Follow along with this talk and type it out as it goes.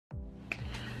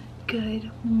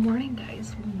Good morning,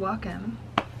 guys. Welcome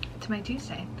to my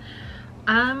Tuesday.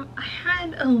 I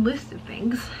had a list of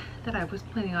things that I was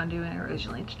planning on doing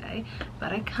originally today,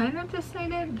 but I kind of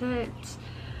decided that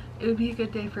it would be a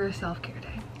good day for a self-care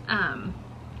day.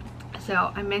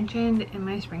 So I mentioned in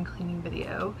my spring cleaning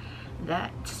video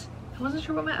that I wasn't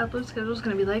sure what my upload schedule was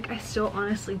going to be like. I still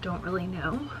honestly don't really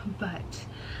know, but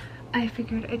I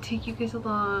figured I'd take you guys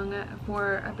along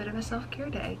for a bit of a self-care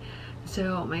day.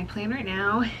 So my plan right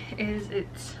now is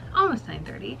it's almost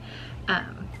 9:30.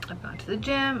 I've gone to the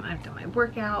gym, I've done my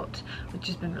workout, which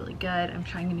has been really good. I'm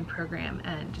trying a new program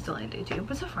and it's only day 2,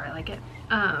 but so far I like it.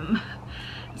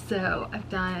 So I've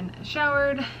done,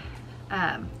 showered,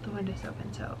 the window's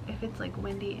open, so if it's like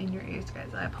windy in your ears, guys,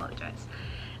 I apologize.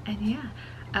 And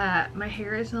yeah, my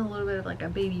hair is in a little bit of like a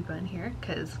baby bun here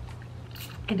because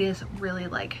it is really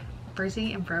like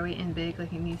frizzy and frowy and big,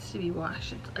 like it needs to be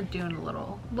washed. It's doing a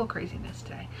little craziness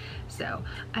today. So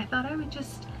I thought I would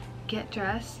just get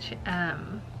dressed,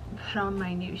 put on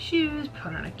my new shoes,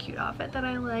 put on a cute outfit that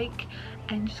I like,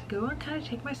 and just go and kind of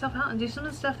take myself out and do some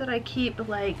of the stuff that I keep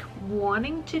like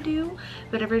wanting to do,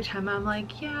 but every time I'm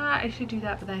like, yeah, I should do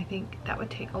that, but then I think that would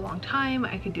take a long time.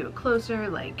 I could do it closer,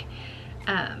 like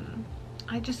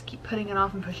I just keep putting it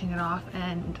off and pushing it off,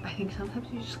 and I think sometimes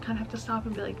you just kind of have to stop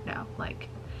and be like, no, like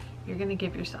you're gonna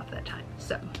give yourself that time.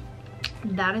 So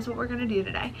that is what we're gonna do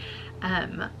today.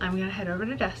 I'm gonna head over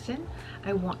to Destin.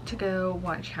 I want to go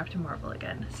watch Captain Marvel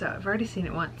again. So I've already seen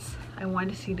it once. I want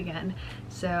to see it again.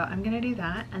 So I'm gonna do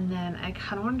that, and then I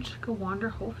kind of wanted to go wander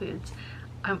Whole Foods.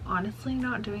 I'm honestly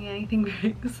not doing anything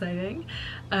very exciting,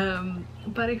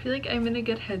 but I feel like I'm in a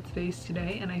good headspace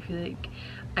today, and I feel like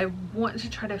I want to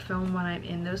try to film when I'm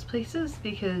in those places,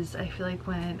 because I feel like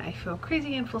when I feel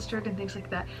crazy and flustered and things like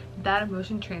that, that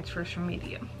emotion transfers from me to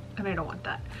you, and I don't want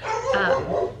that.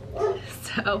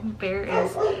 So Bear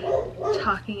is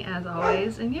talking as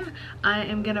always, and yeah, I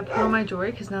am gonna put on my jewelry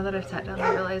because now that I've sat down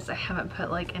I realized I haven't put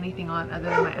like anything on other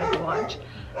than my Apple Watch.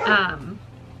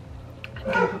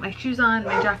 I'm gonna put my shoes on,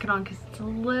 my jacket on because it's a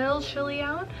little chilly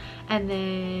out, and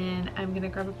then I'm gonna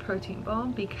grab a protein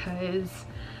balm because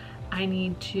I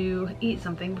need to eat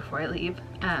something before I leave.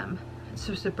 It's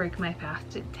supposed to break my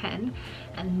fast at 10,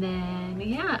 and then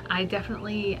yeah, I think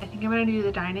I'm gonna do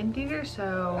the dine-in theater,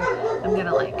 so I'm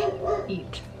gonna like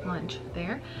eat lunch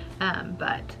there,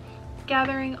 but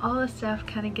gathering all the stuff,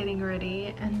 kind of getting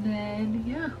ready, and then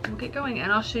yeah, we'll get going,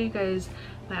 and I'll show you guys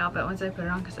my outfit once I put it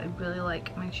on because I really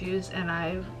like my shoes, and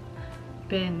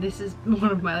this is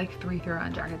one of my like 3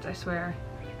 throw-on jackets. I swear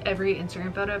every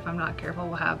Instagram photo, if I'm not careful,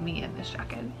 will have me in this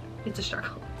jacket. It's a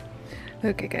struggle.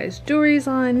 Okay guys, jewelry's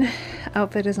on,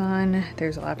 outfit is on,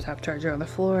 there's a laptop charger on the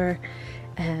floor,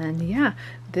 and yeah,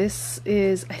 this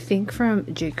is I think from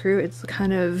Jcrew. It's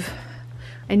kind of,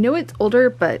 I know it's older,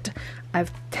 but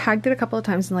I've tagged it a couple of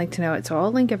times and like to know it, so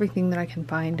I'll link everything that I can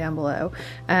find down below.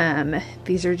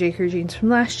 These are Jcrew jeans from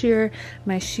last year.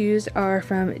 My shoes are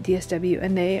from DSW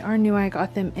and they are new. I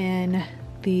got them in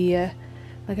the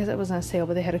like I said, it wasn't on sale,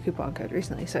 but they had a coupon code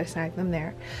recently, so I snagged them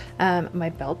there. My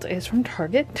belt is from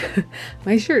Target.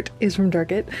 My shirt is from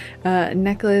Target.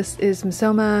 Necklace is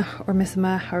Missoma, or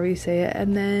Missima, however you say it.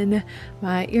 And then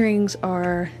my earrings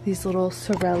are these little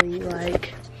Sorelli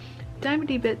like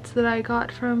diamondy bits that I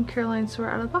got from Caroline's store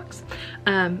out of the box.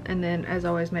 And then as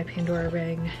always, my Pandora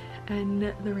ring and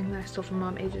the ring that I stole from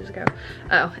mom ages ago.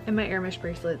 Oh, and my air mesh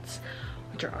bracelets,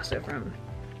 which are also from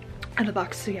out of the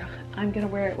box. So yeah, I'm gonna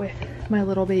wear it with my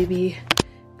little baby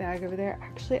bag over there.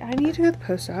 Actually, I need to go to the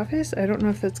post office. I don't know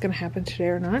if that's gonna happen today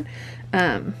or not.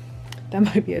 That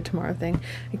might be a tomorrow thing.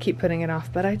 I keep putting it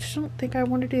off, but I just don't think I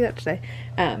want to do that today.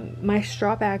 My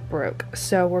straw bag broke,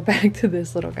 so we're back to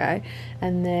this little guy.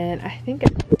 And then I think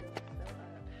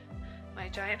my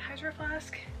giant hydro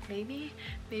flask, maybe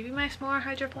my smaller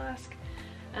hydro flask.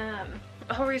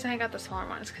 The whole reason I got the smaller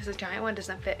one is because the giant one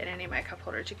doesn't fit in any of my cup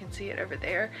holders. You can see it over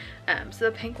there. So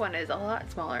the pink one is a lot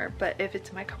smaller, but if it's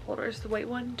in my cup holders, the white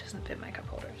one doesn't fit my cup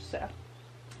holders. So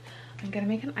I'm gonna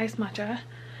make an iced matcha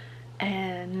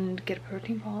and get a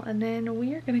protein ball, and then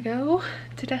we are gonna go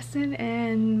to Destin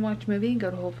and watch a movie and go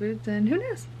to Whole Foods, and who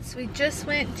knows. So we just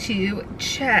went to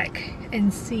check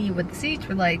and see what the seats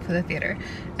were like for the theater,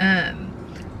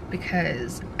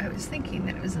 because I was thinking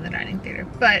that it was in the dining theater,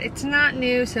 but it's not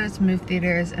new, so it's moved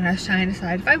theaters, and I was trying to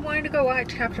decide if I wanted to go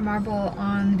watch Captain Marvel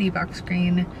on the D-Box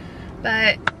screen,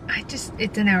 but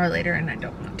it's an hour later and I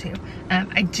don't want to.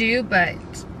 I do, but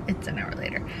it's an hour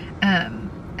later.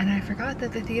 And I forgot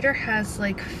that the theater has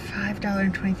like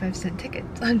 $5.25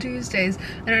 tickets on Tuesdays.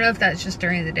 I don't know if that's just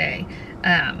during the day,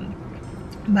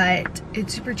 but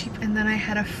it's super cheap. And then I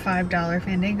had a $5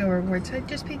 Fandango reward, so I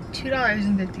just paid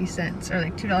 $2.50 or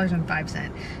like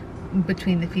 $2.05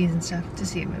 between the fees and stuff to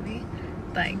see a movie.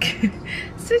 Like,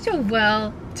 such a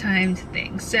well-timed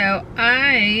thing. So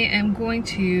I am going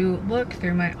to look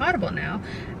through my Audible now.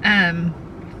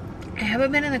 I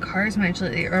haven't been in the car as much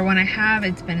lately, or when I have,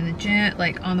 it's been in the gym,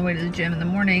 like on the way to the gym in the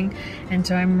morning, and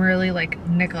so I'm really like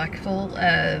neglectful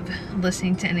of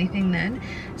listening to anything then.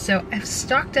 So I've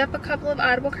stocked up a couple of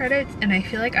Audible credits, and I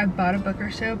feel like I've bought a book or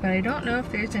so, but I don't know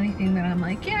if there's anything that I'm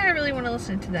like, yeah, I really want to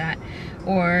listen to that,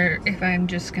 or if I'm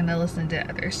just gonna listen to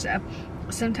other stuff.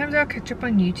 Sometimes I'll catch up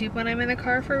on YouTube when I'm in the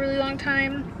car for a really long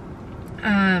time.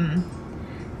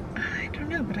 I don't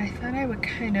know, but I thought I would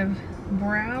kind of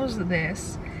browse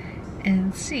this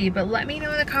and see, but let me know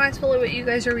in the comments below what you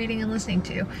guys are reading and listening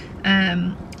to.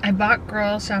 I bought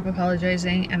Girl Stop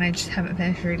Apologizing, and I just haven't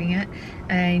finished reading it.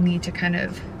 I need to kind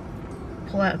of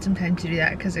pull out some time to do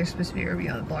that because there's supposed to be a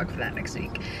review on the blog for that next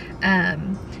week.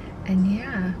 And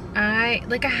yeah, I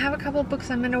have a couple of books.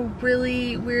 I'm in a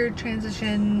really weird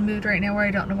transition mood right now where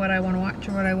I don't know what I want to watch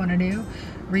or what I want to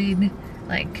read.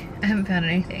 Like, I haven't found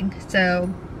anything,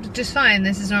 so just fine.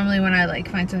 This is normally when I like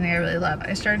find something I really love.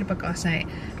 I started a book last night,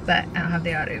 but I don't have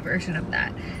the audio version of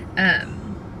that.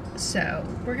 So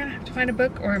we're gonna have to find a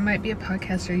book, or it might be a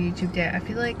podcast or YouTube day. I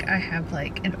feel like I have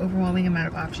like an overwhelming amount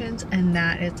of options, and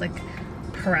that is like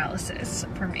paralysis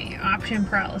for me. Option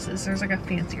paralysis. There's like a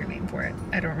fancier name for it.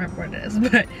 I don't remember what it is,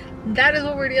 but that is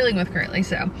what we're dealing with currently.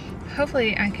 So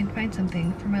hopefully I can find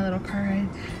something for my little car ride,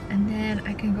 and then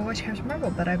I can go watch Captain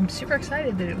Marvel. But I'm super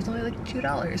excited that it was only like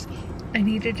 $2. I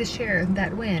needed to share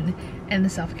that win and the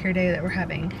self-care day that we're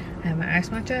having. I have my iced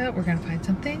matcha. We're gonna find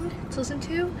something to listen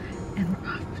to, and we're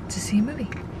off to see a movie.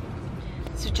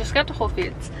 So just got to Whole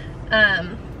Foods.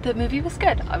 The movie was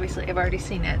good. Obviously, I've already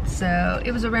seen it, so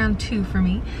it was around 2 for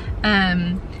me.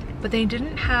 But they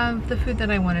didn't have the food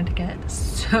that I wanted to get,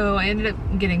 so I ended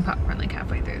up getting popcorn like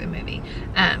halfway through the movie.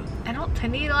 I don't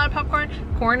tend to eat a lot of popcorn.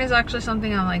 Corn is actually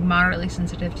something I'm like moderately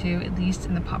sensitive to, at least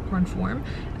in the popcorn form.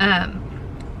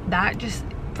 That just,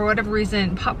 for whatever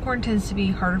reason, popcorn tends to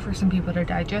be harder for some people to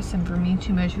digest, and for me,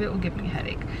 too much of it will give me a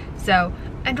headache. So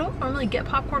I don't normally get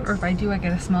popcorn, or if I do, I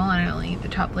get a small and I only eat the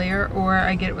top layer, or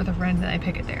I get it with a friend and I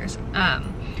pick at theirs.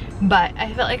 But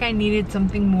I felt like I needed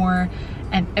something more,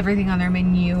 and everything on their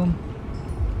menu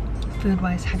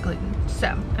food-wise had gluten. So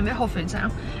I'm at Whole Foods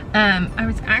now. I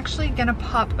was actually gonna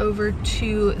pop over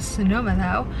to Sonoma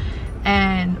though,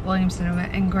 and Williams-Sonoma,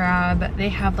 and grab, they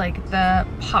have like the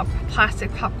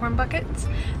plastic popcorn buckets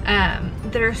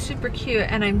that are super cute,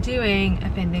 and I'm doing a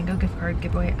Fandango gift card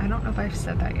giveaway. I don't know if I've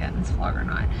said that yet in this vlog or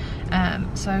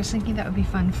not. So I was thinking that would be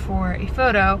fun for a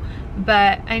photo,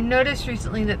 but I noticed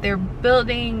recently that they're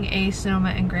building a Sonoma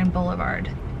and Grand Boulevard,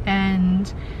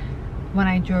 and when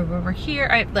I drove over here,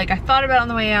 I thought about it on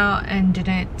the way out and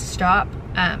didn't stop.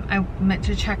 I meant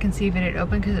to check and see if it had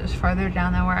opened because it was farther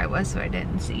down than where I was, so I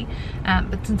didn't see.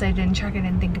 But since I didn't check, I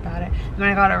didn't think about it. When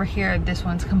I got over here, this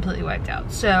one's completely wiped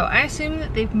out. So I assume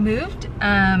that they've moved.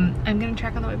 I'm gonna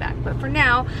check on the way back. But for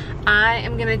now, I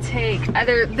am gonna take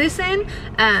either this in,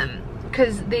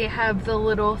 because they have the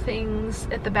little things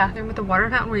at the bathroom with the water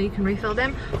fountain where you can refill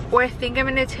them, or I think I'm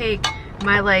gonna take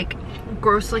my like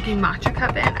gross looking matcha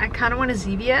cup in. I kind of want a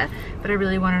Zevia, but I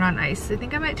really want it on ice. So I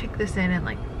think I might take this in and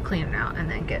like clean it out and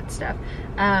then get stuff.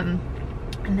 And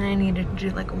then I needed to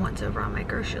do like a once over on my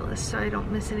grocery list so I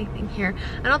don't miss anything here.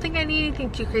 I don't think I need anything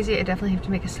too crazy. I definitely have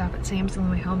to make a stop at Sam's on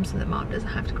the way home so that Mom doesn't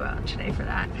have to go out today for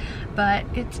that. But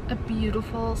it's a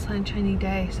beautiful sunshiny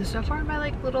day. So far my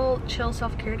like little chill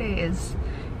self-care day is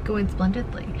going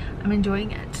splendidly. I'm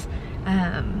enjoying it.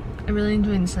 I'm really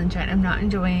enjoying the sunshine. I'm not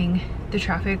enjoying the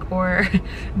traffic or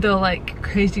the like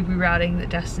crazy rerouting that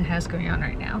Destin has going on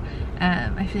right now.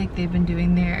 I feel like they've been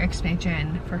doing their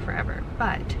expansion for forever,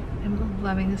 but I'm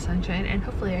loving the sunshine, and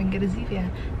hopefully I can get a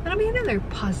Zevia. That'll be another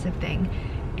positive thing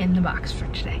in the box for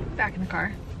today. Back in the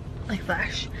car, like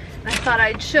flash. I thought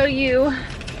I'd show you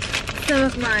some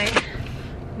of my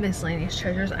miscellaneous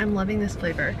treasures. I'm loving this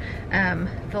flavor.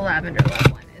 The lavender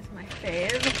love one is my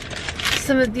fave.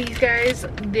 Some of these guys,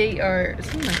 they are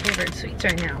some of my favorite sweets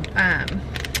right now.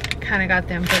 Kind of got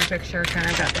them for the picture, kind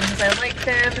of got them because I like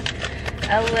them.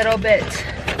 A little bit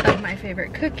of my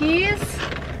favorite cookies.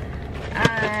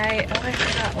 I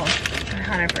forgot, well,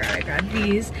 I forgot I grabbed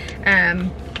these.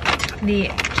 The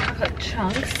chocolate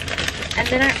chunks. And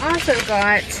then I also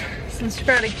got some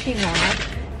sprouted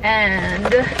quinoa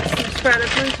and some sprouted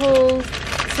lentils,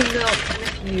 some milk, and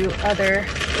a few other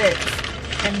bits.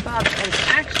 And Bob, I was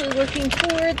actually looking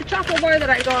for the chocolate bar that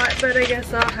I got, but I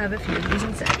guess I'll have a few of these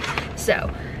instead.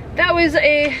 So that was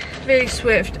a very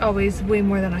swift, always way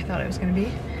more than I thought it was gonna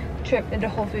be, trip into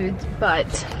Whole Foods,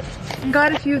 but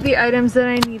got a few of the items that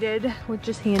I needed, which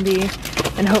is handy,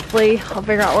 and hopefully I'll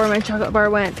figure out where my chocolate bar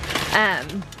went.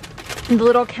 The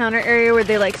little counter area where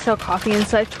they like sell coffee and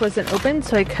such wasn't open,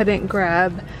 so I couldn't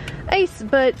grab ice,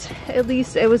 but at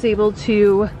least I was able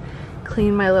to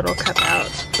clean my little cup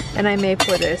out, and I may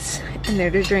pour this in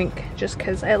there to drink just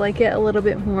because I like it a little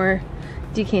bit more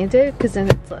decanted, because then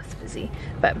it's less fizzy.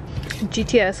 But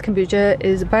GTS kombucha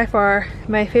is by far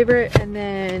my favorite, and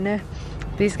then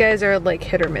these guys are like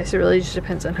hit or miss. It really just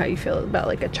depends on how you feel about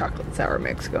like a chocolate sour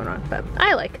mix going on, but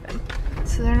I like them.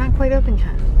 So they're not quite open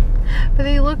yet, but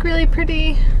they look really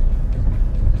pretty.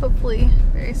 Hopefully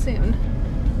very soon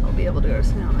I'll be able to go to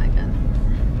Sonoma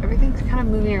again. Everything's kind of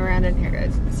moving around in here,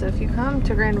 guys. So if you come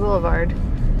to Grand Boulevard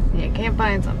and you can't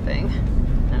find something,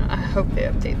 I hope they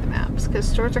update the maps, because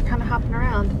stores are kind of hopping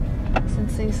around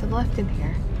since things have left in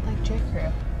here, like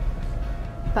Jcrew.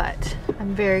 But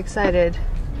I'm very excited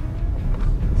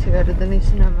to go to the new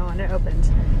Sonoma when it opens.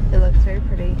 It looks very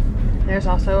pretty. There's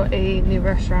also a new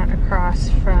restaurant across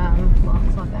from, well,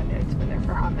 it's not that new, it's been there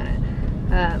for a hot minute,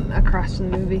 across from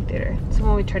the movie theater. It's the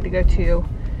one we tried to go to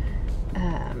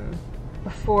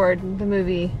before the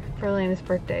movie for Elena's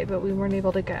birthday, but we weren't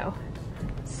able to go.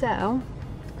 So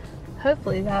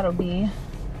hopefully that'll be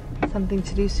something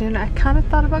to do soon. I kind of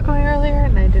thought about going earlier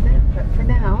and I didn't, but for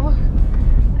now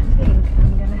I think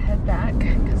I'm gonna head back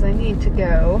because I need to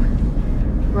go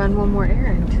run one more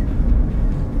errand.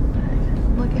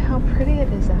 But look at how pretty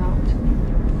it is out.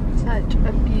 Such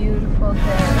a beautiful day.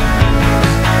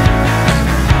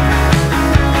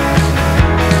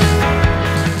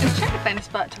 Find a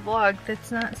spot to vlog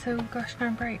that's not so gosh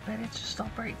darn bright, but it's just all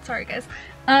bright. Sorry guys.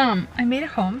 I made it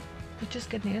home, which is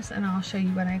good news, and I'll show you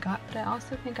what I got, but I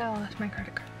also think I lost my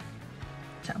credit card.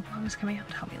 So Mom is coming out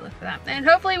to help me look for that, and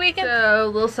hopefully we can. So,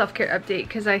 little self-care update,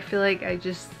 because I feel like I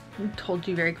just told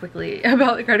you very quickly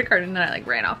about the credit card and then I like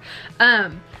ran off.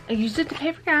 I used it to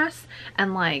pay for gas,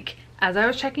 and like as I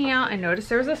was checking out I noticed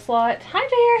there was a slot. Hi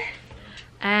there.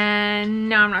 And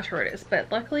now I'm not sure what it is,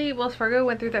 but luckily Wells Fargo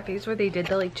went through that phase where they did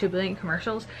the like 2 billion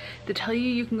commercials to tell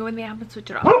you can go in the app and switch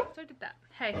it off. So I did that.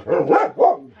 Hey.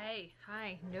 Hey.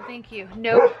 Hi. No thank you.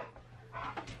 Nope.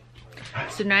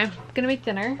 So now I'm gonna make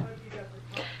dinner,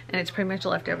 and it's pretty much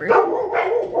leftovers.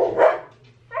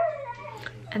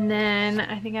 And then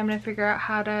I think I'm gonna figure out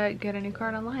how to get a new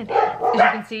card online. As you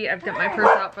can see, I've got my purse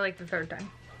out for like the 3rd time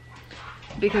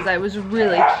because I was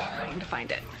really trying to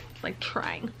find it, like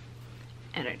trying.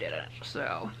 And I didn't,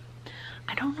 so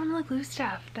I don't normally lose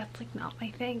stuff. That's like not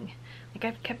my thing. Like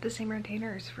I've kept the same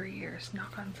retainers for years,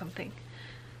 knock on something,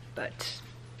 but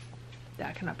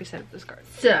that cannot be said of this card.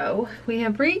 So we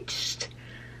have reached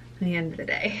the end of the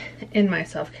day in my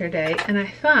self-care day, and I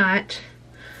thought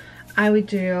I would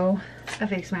do a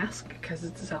face mask because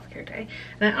it's a self-care day,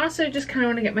 and I also just kind of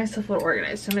want to get myself a little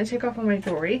organized. So I'm gonna take off all my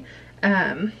jewelry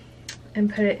and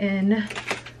put it in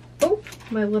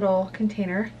my little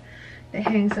container that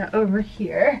hangs out over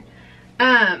here.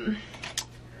 I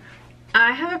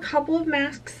have a couple of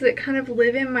masks that kind of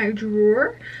live in my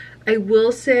drawer. I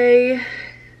will say,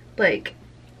 like,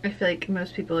 I feel like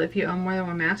most people, if you own more than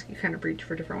one mask, you kind of reach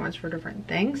for different ones for different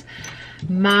things.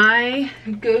 My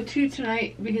go-to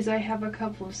tonight, because I have a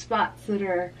couple of spots that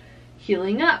are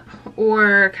healing up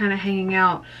or kind of hanging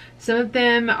out. Some of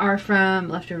them are from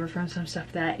leftover from some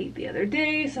stuff that I ate the other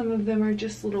day. Some of them are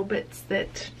just little bits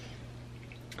that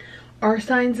are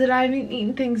signs that I haven't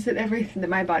eaten things that everything that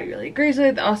my body really agrees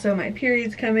with. Also my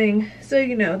period's coming, so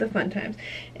you know, the fun times.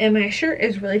 And my shirt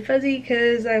is really fuzzy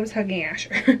because I was hugging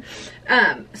Asher.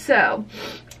 So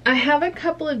I have a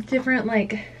couple of different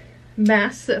like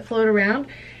masks that float around,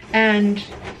 and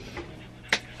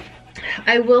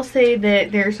I will say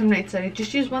that there are some nights that I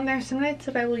just use one. There are some nights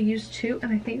that I will use 2,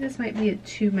 and I think this might be a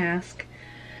 2 mask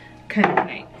kind of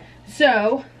night.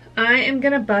 So I am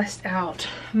gonna bust out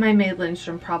my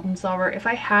Lindstrom Problem Solver. If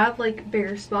I have like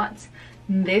bigger spots,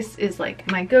 this is like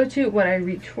my go-to, what I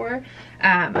reach for.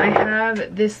 I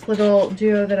have this little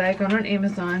duo that I got on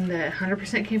Amazon that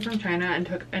 100% came from China and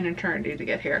took an eternity to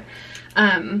get here.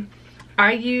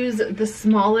 I use the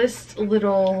smallest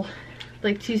little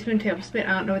like teaspoon, tablespoon,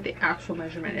 I don't know what the actual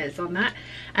measurement is on that,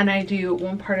 and I do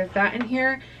 1 part of that in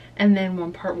here and then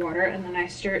 1 part water, and then I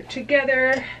stir it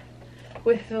together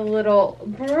with a little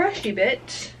brushy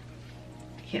bit.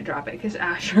 I can't drop it because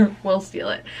Asher will steal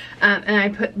it. And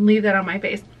I leave that on my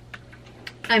face.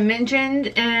 I mentioned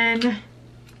in,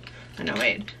 oh no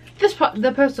wait,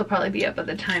 the post will probably be up by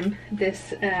the time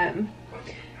this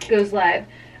goes live.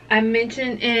 I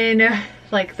mentioned in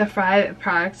like the 5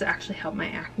 products that actually help my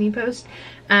acne post.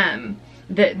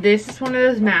 that this is one of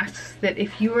those masks that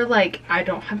if you were like, I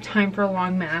don't have time for a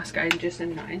long mask, I just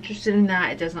am not interested in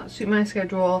that, it does not suit my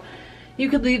schedule, you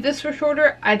could leave this for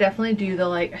shorter. I definitely do the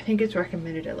like, I think it's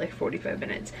recommended at like 45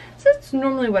 minutes. So that's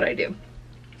normally what I do.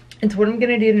 It's what I'm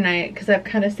gonna do tonight because I've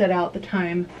kind of set out the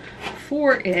time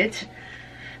for it.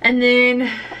 And then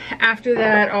after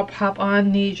that, I'll pop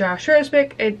on the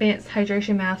Rosebrook Advanced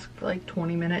Hydration Mask for like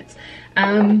 20 minutes.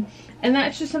 And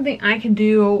that's just something I can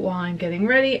do while I'm getting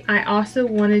ready. I also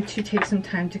wanted to take some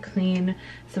time to clean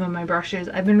some of my brushes.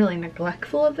 I've been really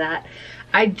neglectful of that.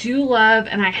 I do love,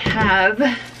 and I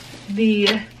have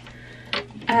the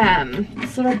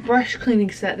this little brush cleaning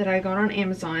set that I got on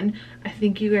Amazon. I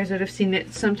think you guys would have seen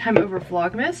it sometime over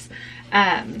Vlogmas.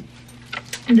 And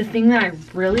the thing that I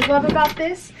really love about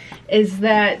this is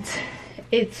that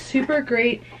it's super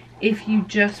great if you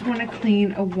just want to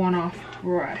clean a one-off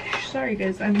brush. Sorry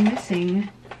guys, I'm missing.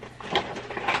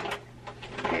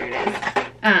 There it is.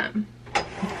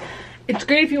 It's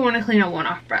great if you want to clean a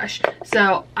one-off brush.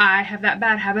 So I have that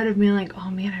bad habit of being like, oh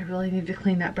man, I really need to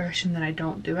clean that brush, and then I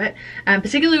don't do it.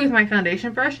 Particularly with my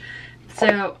foundation brush.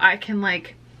 So I can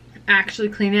like actually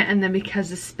clean it, and then because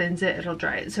this spins it, it'll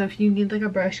dry it. So if you need like a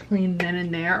brush clean then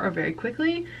and there or very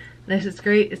quickly, this is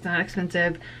great. It's not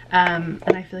expensive, and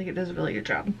I feel like it does a really good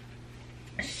job.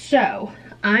 So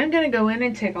I'm gonna go in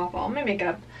and take off all my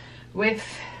makeup with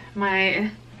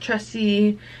my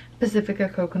trusty Pacifica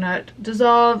Coconut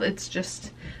Dissolve. It's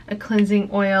just a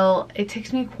cleansing oil. It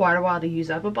takes me quite a while to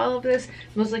use up a bottle of this,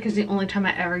 mostly because the only time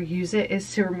I ever use it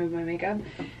is to remove my makeup.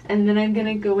 And then I'm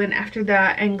gonna go in after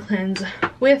that and cleanse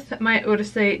with my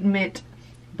Odacite Mint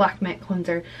Black Mint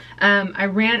Cleanser. I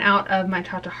ran out of my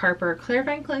Tata Harper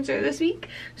Clarifying Cleanser this week,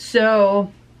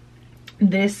 so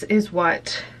this is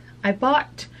what I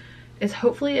bought. It's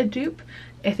hopefully a dupe.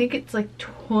 I think it's like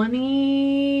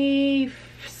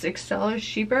 $26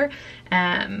 cheaper.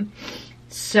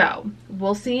 So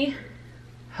we'll see.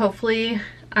 Hopefully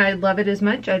I love it as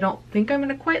much. I don't think I'm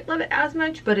gonna quite love it as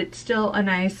much, but it's still a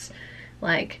nice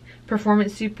like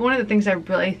performance dupe. One of the things I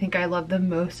really think I love the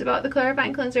most about the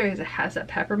clarifying cleanser is it has that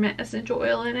peppermint essential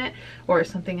oil in it, or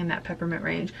something in that peppermint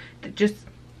range, that just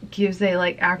gives a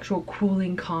like actual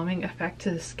cooling, calming effect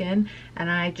to the skin, and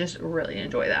I just really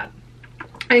enjoy that.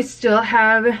 I still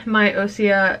have my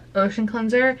Osea Ocean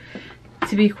Cleanser.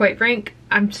 To be quite frank,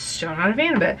 I'm still not a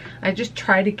fan of it. I just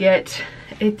try to get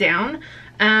it down,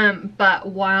 but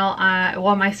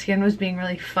while my skin was being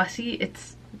really fussy,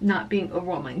 it's not being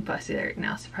overwhelming fussy right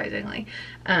now, surprisingly.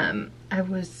 I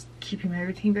was keeping my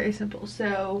routine very simple.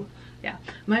 So yeah,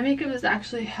 my makeup is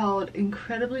actually held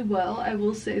incredibly well. I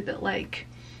will say that like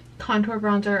contour,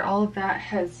 bronzer, all of that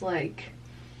has like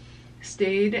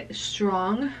stayed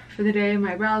strong for the day.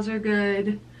 My brows are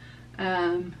good.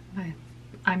 My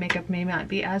eye makeup may not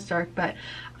be as dark, but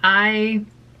I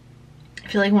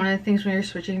feel like one of the things when you're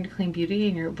switching to clean beauty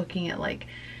and you're looking at like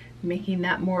making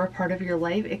that more a part of your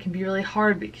life, it can be really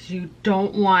hard because you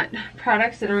don't want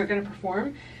products that aren't going to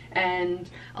perform. And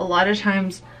a lot of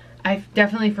times,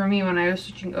 definitely for me, when I was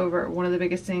switching over, one of the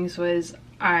biggest things was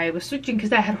I was switching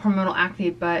because I had hormonal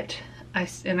acne, but I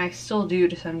still do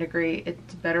to some degree.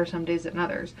 It's better some days than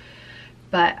others,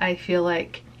 but I feel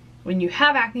like when you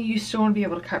have acne, you still want to be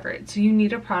able to cover it. So you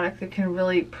need a product that can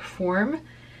really perform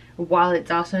while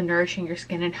it's also nourishing your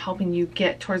skin and helping you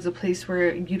get towards a place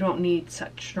where you don't need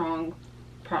such strong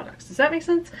products. Does that make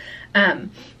sense?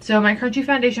 So my Crunchi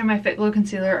Foundation, my Fitglow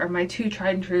Concealer are my two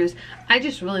tried and trues. I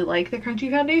just really like the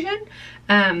Crunchi Foundation,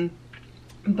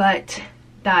 but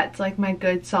that's like my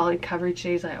good solid coverage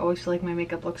days. I always feel like my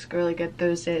makeup looks really good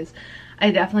those days.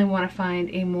 I definitely want to find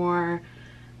a more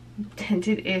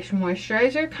tinted-ish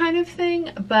moisturizer kind of thing,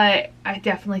 but I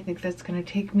definitely think that's going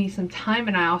to take me some time,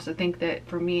 and I also think that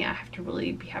for me, I have to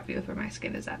really be happy with where my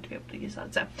skin is at to be able to use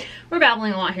that. So we're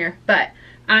babbling a lot here, but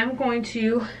I'm going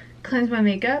to cleanse my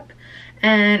makeup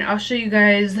and I'll show you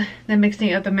guys the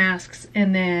mixing of the masks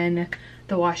and then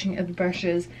the washing of the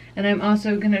brushes. And I'm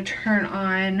also going to turn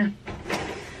on,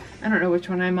 I don't know which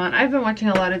one I'm on. I've been watching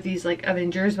a lot of these like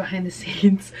Avengers behind the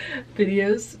scenes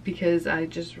videos because I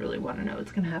just really want to know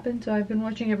what's going to happen. So I've been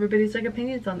watching everybody's like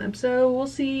opinions on them. So we'll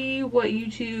see what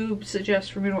YouTube suggests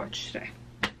for me to watch today.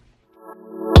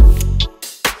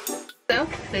 So,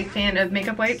 big fan of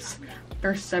makeup wipes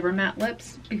versus Cyber Matte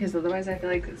lips because otherwise I feel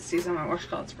like it stays on my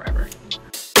washcloths forever.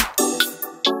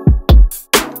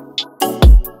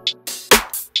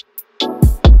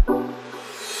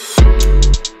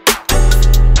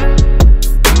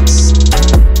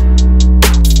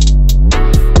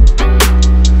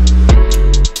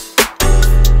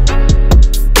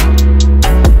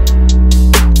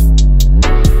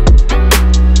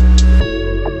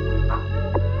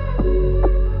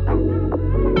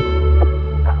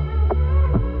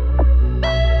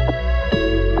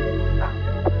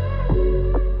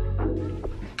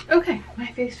 Okay, my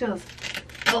face feels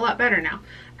a lot better now.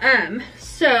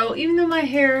 So even though my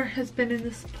hair has been in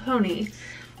this pony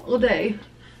all day,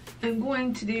 I'm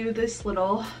going to do this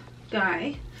little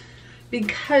guy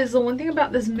because the one thing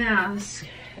about this mask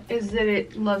is that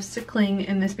it loves to cling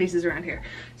in the spaces around here.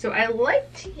 So I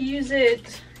like to use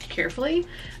it carefully.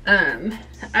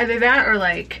 Either that or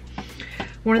like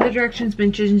one of the directions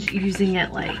mentions using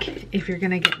it like if you're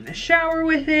gonna get in the shower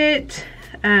with it.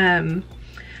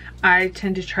 I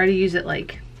tend to try to use it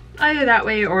like either that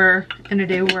way or in a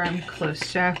day where I'm close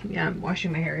to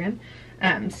washing my hair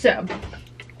again. So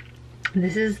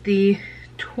this is the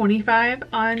 25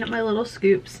 on my little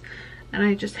scoops, and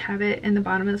I just have it in the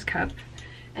bottom of this cup.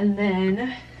 And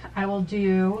then I will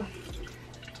do,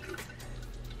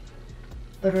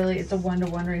 literally it's a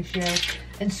 1-to-1 ratio,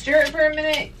 and stir it for a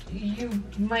minute. You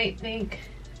might think,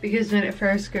 because when it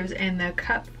first goes in the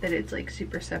cup, that it's like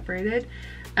super separated,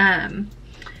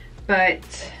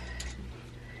 but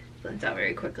blends out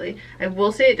very quickly. I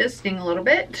will say it does sting a little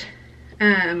bit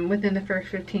within the first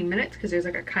 15 minutes because there's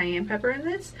like a cayenne pepper in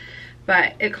this,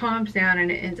 but it calms down and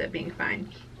it ends up being fine.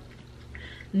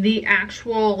 The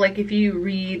actual, like if you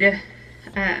read,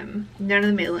 none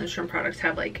of the Lindstrom products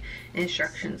have like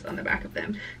instructions on the back of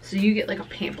them, so you get like a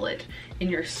pamphlet in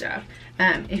your stuff.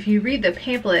 If you read the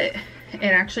pamphlet, it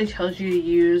actually tells you to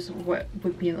use what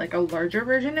would be like a larger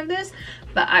version of this,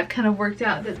 but I've kind of worked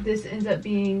out that this ends up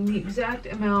being the exact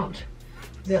amount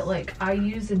that like I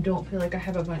use and don't feel like I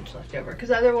have a bunch left over,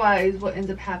 because otherwise what ends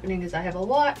up happening is I have a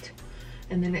lot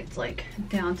and then it's like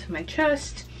down to my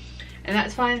chest, and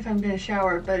that's fine if I'm gonna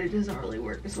shower, but it doesn't really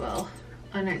work as well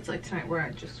on nights like tonight where I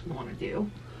just want to do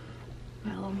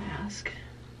my little mask.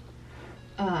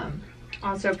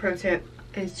 Also, pro tip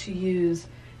is to use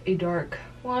a dark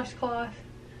washcloth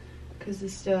because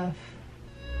this stuff,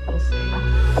 we'll see.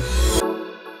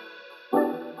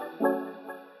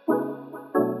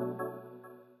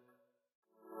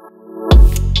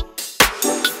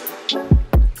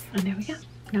 And there we go.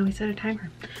 Now we set a timer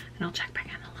and I'll check back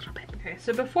in a little bit. Okay,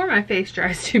 so before my face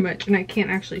dries too much and I can't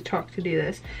actually talk to do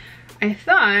this, I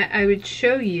thought I would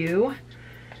show you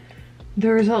the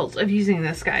results of using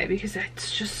this guy because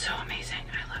it's just so amazing.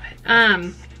 I love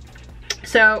it.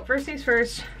 So first things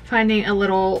first, finding a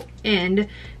little end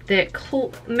that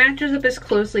matches up as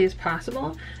closely as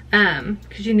possible,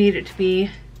 because you need it to be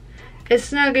as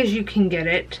snug as you can get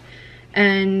it.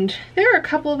 And there are a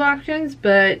couple of options,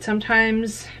 but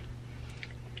sometimes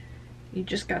you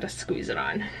just gotta squeeze it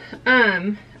on.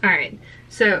 All right,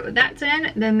 so that's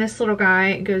in. Then this little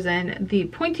guy goes in. The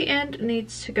pointy end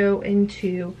needs to go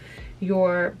into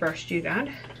your brush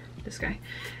doodad, this guy,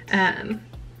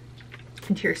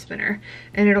 into your spinner,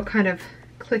 and it'll kind of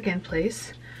click in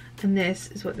place. And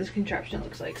this is what this contraption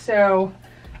looks like. So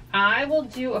I will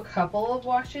do a couple of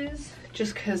washes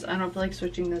just because I don't feel like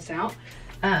switching this out.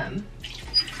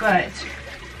 But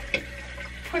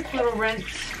quick little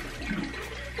rinse,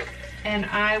 and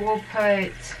I will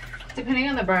put, depending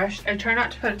on the brush, I try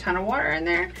not to put a ton of water in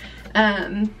there,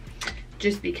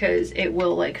 just because it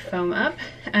will like foam up.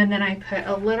 And then I put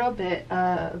a little bit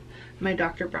of my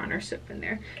Dr.Bronner soap in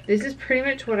there. This is pretty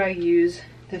much what I use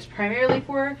this primarily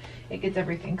for. It gets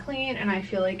everything clean, and I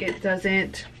feel like it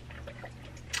doesn't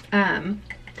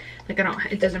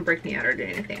it doesn't break me out or do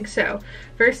anything. So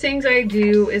first things I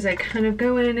do is I kind of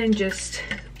go in and just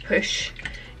push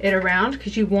it around,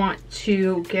 because you want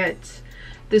to get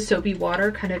the soapy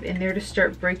water kind of in there to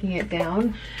start breaking it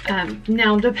down.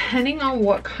 Now, depending on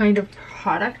what kind of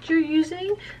product you're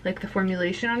using, like the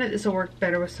formulation on it, this will work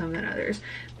better with some than others.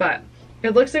 But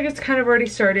it looks like it's kind of already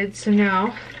started, so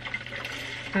now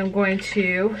I'm going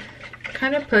to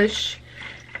kind of push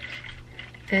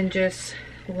and just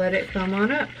let it foam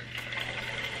on up.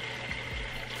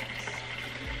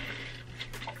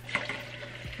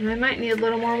 And I might need a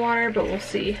little more water, but we'll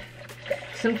see.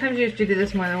 Sometimes you have to do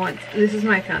this more than once. This is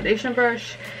my foundation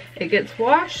brush. It gets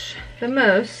washed the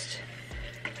most,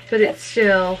 but it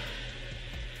still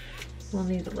will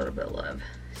need a little bit of love.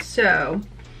 So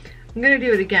I'm gonna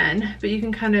do it again, but you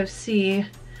can kind of see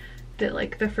that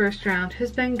like the first round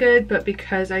has been good, but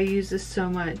because I use this so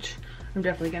much, I'm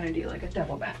definitely gonna do like a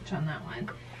double batch on that one,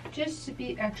 just to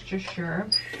be extra sure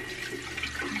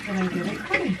that I get it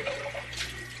clean.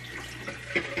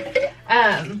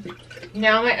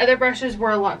 Now my other brushes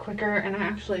were a lot quicker, and I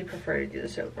actually prefer to do the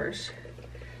soap first.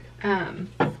 My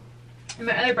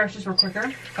other brushes were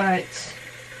quicker, but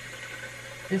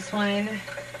this one,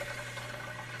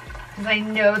 because I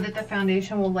know that the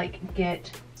foundation will like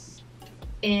get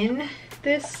in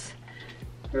this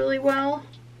really well,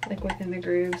 like within the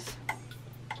grooves.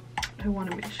 I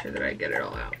want to make sure that I get it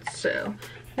all out. So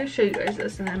I'm I'll show you guys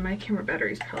this and then my camera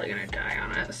battery's probably gonna die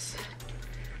on us.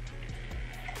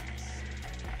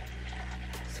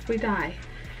 So if we die,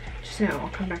 just know I'll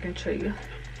come back and show you.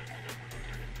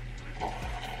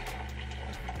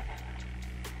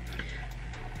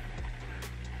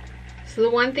 So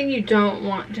the one thing you don't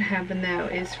want to happen though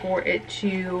is for it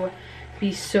to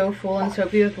be so full and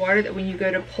soapy with water that when you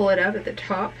go to pull it up at the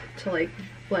top to like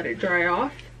let it dry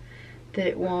off, that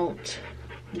it won't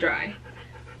dry.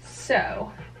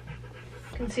 So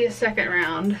you can see a second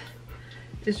round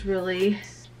is really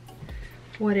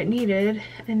what it needed,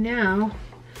 and now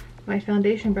my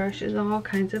foundation brush is all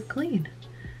kinds of clean,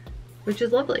 which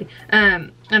is lovely.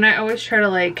 And I always try to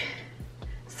like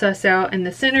suss out in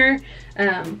the center,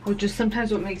 which is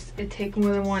sometimes what makes it take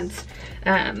more than once,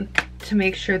 to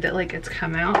make sure that like it's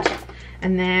come out.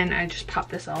 And then I just pop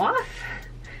this all off.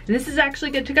 And this is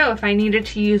actually good to go. If I needed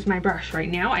to use my brush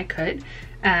right now, I could.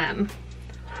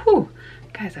 Whew.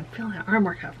 Guys, I'm feeling an arm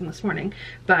workout from this morning,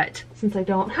 but since I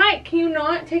don't, hi, can you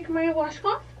not take my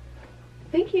washcloth?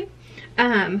 Thank you.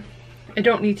 I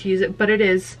don't need to use it, but it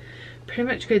is pretty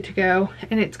much good to go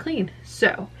and it's clean.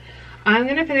 So I'm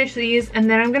gonna finish these and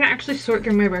then I'm gonna actually sort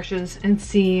through my brushes and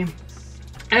see.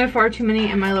 I have far too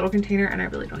many in my little container and I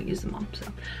really don't use them all, so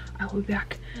I will be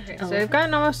back. Okay, so I've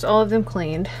gotten almost all of them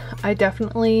cleaned. I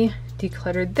definitely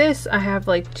decluttered this. I have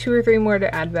like 2 or 3 more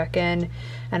to add back in,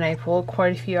 and I pulled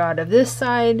quite a few out of this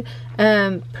side,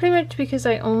 pretty much because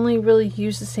I only really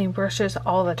use the same brushes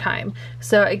all the time.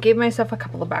 So I gave myself a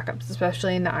couple of backups,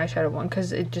 especially in the eyeshadow one,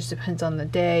 because it just depends on the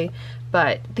day.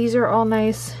 But these are all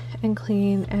nice and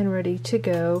clean and ready to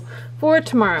go for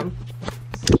tomorrow.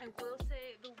 I will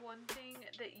say the one thing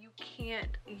that you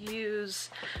can't use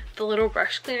the little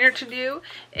brush cleaner to do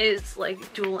is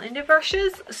like dual-ended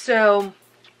brushes. So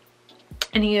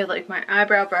any of like my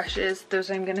eyebrow brushes,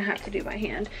 those I'm gonna have to do by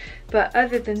hand. But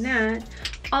other than that,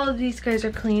 all of these guys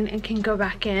are clean and can go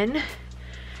back in.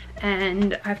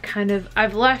 And I've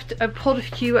pulled a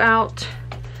few out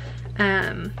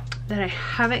that I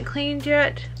haven't cleaned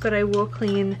yet, but I will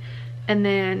clean and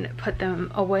then put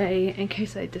them away in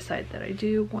case I decide that I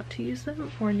do want to use them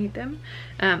or need them.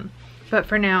 But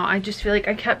for now, I just feel like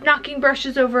I kept knocking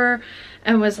brushes over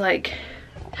and was like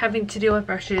having to deal with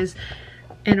brushes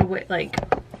in a way, like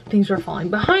things were falling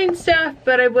behind stuff,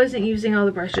 but I wasn't using all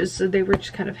the brushes, so they were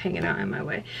just kind of hanging out in my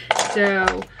way.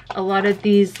 So a lot of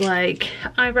these like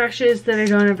eye brushes that I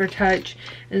don't ever touch,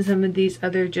 and some of these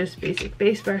other just basic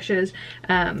base brushes,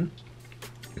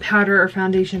 powder or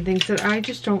foundation things that I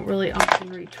just don't really often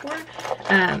reach for,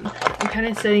 I'm kind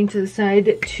of setting to the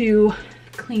side to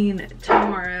clean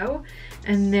tomorrow,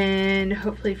 and then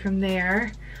hopefully from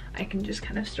there I can just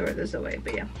kind of store those away.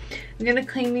 But yeah, I'm gonna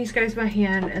clean these guys by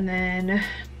hand, and then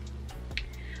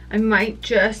I might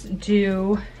just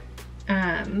do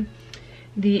the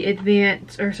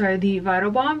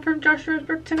Vital Balm from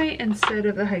Rosebrook tonight instead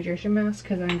of the hydration mask,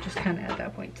 because I'm just kind of at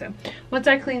that point. So once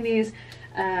I clean these,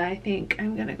 I think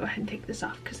I'm gonna go ahead and take this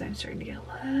off because I'm starting to get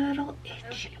a little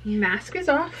itchy. Mask is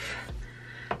off,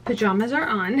 pajamas are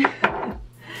on,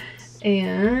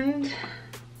 and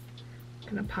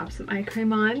I'm gonna pop some eye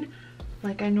cream on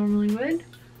like I normally would.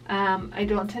 I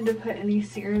don't tend to put any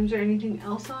serums or anything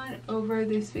else on over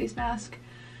this face mask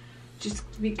just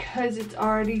because it's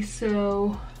already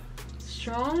so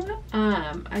strong.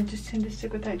 I just tend to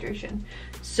stick with hydration.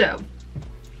 So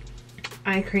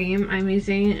eye cream, I'm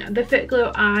using the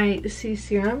Fitglow Eye C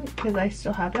Serum because I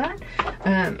still have that.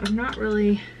 I'm not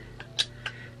really,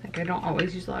 like, I don't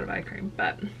always use a lot of eye cream,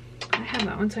 but I have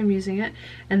that one, so I'm using it.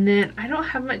 And then I don't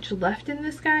have much left in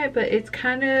this guy, but it's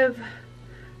kind of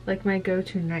like my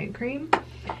go-to night cream.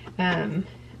 And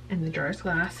the jar's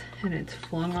glass, and it's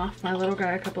flung off my little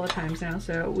guy a couple of times now,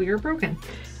 so we are broken.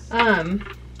 And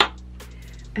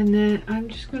then I'm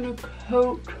just gonna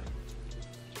coat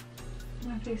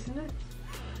my face in it.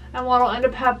 And what'll end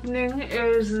up happening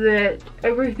is that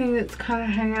everything that's kind of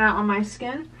hanging out on my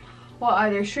skin will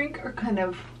either shrink or kind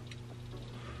of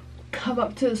come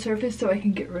up to the surface so I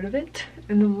can get rid of it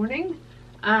in the morning.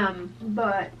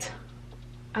 But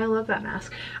I love that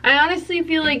mask. I honestly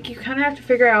feel like you kind of have to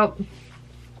figure out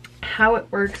how it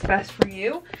works best for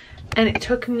you, and it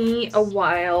took me a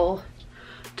while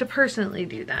to personally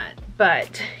do that.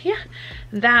 But yeah,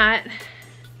 that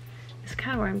is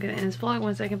kind of where I'm gonna end this vlog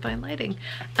once I can find lighting.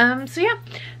 So yeah,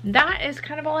 that is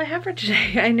kind of all I have for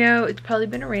today. I know it's probably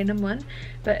been a random one,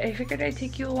 but I figured I'd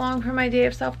take you along for my day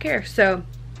of self-care. So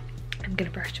I'm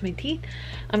gonna brush my teeth,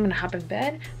 I'm gonna hop in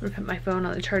bed, I'm gonna put my phone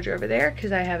on the charger over there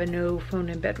because I have a no phone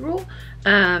in bed rule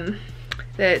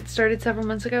that started several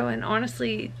months ago and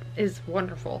honestly is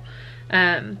wonderful.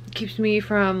 Keeps me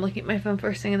from looking at my phone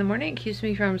first thing in the morning. It keeps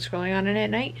me from scrolling on it at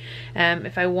night.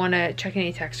 If I want to check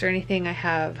any text or anything, I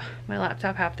have my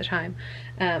laptop half the time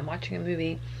watching a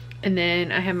movie, and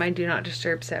then I have my do not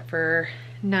disturb set for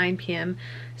 9 p.m.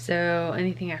 so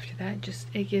anything after that, just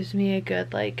it gives me a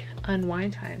good like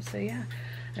unwind time. So yeah,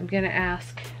 I'm gonna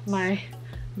ask my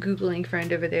Googling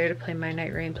friend over there to play my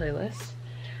Night Rain playlist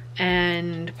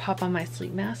and pop on my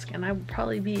sleep mask, and I will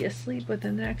probably be asleep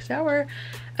within the next hour.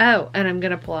 Oh, and I'm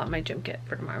gonna pull out my gym kit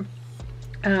for tomorrow.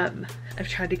 I've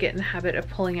tried to get in the habit of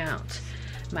pulling out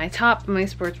my top, my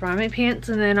sports bra, my pants,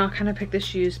 and then I'll kind of pick the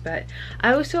shoes, but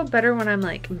I always feel better when I'm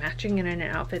like matching in an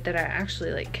outfit that I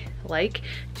actually like.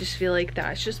 Just feel like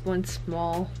that's just one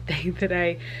small thing that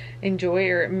I enjoy,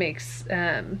 or it makes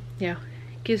you know,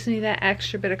 gives me that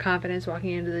extra bit of confidence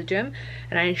walking into the gym.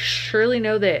 And I surely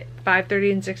know that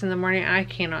 5:30 and 6 in the morning I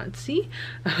cannot see.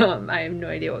 I have no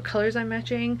idea what colors I'm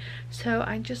matching, so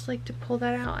I just like to pull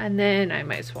that out, and then I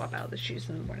might swap out the shoes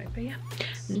in the morning. But yeah,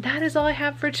 that is all I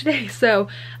have for today. So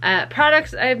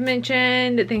products I've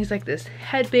mentioned, things like this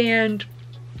headband,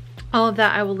 all of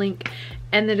that I will link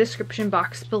in the description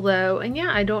box below. And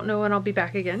yeah, I don't know when I'll be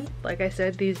back again. Like I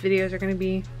said, these videos are going to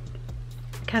be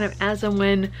kind of as and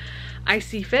when I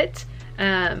see fit,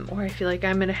 or I feel like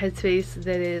I'm in a headspace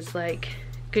that is like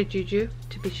good juju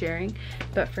to be sharing.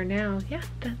 But for now, yeah,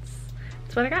 that's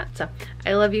what I got. So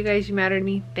I love you guys, you matter to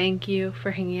me. Thank you for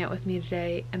hanging out with me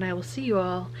today, and I will see you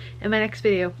all in my next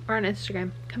video or on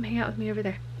Instagram. Come hang out with me over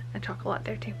there. I talk a lot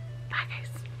there too.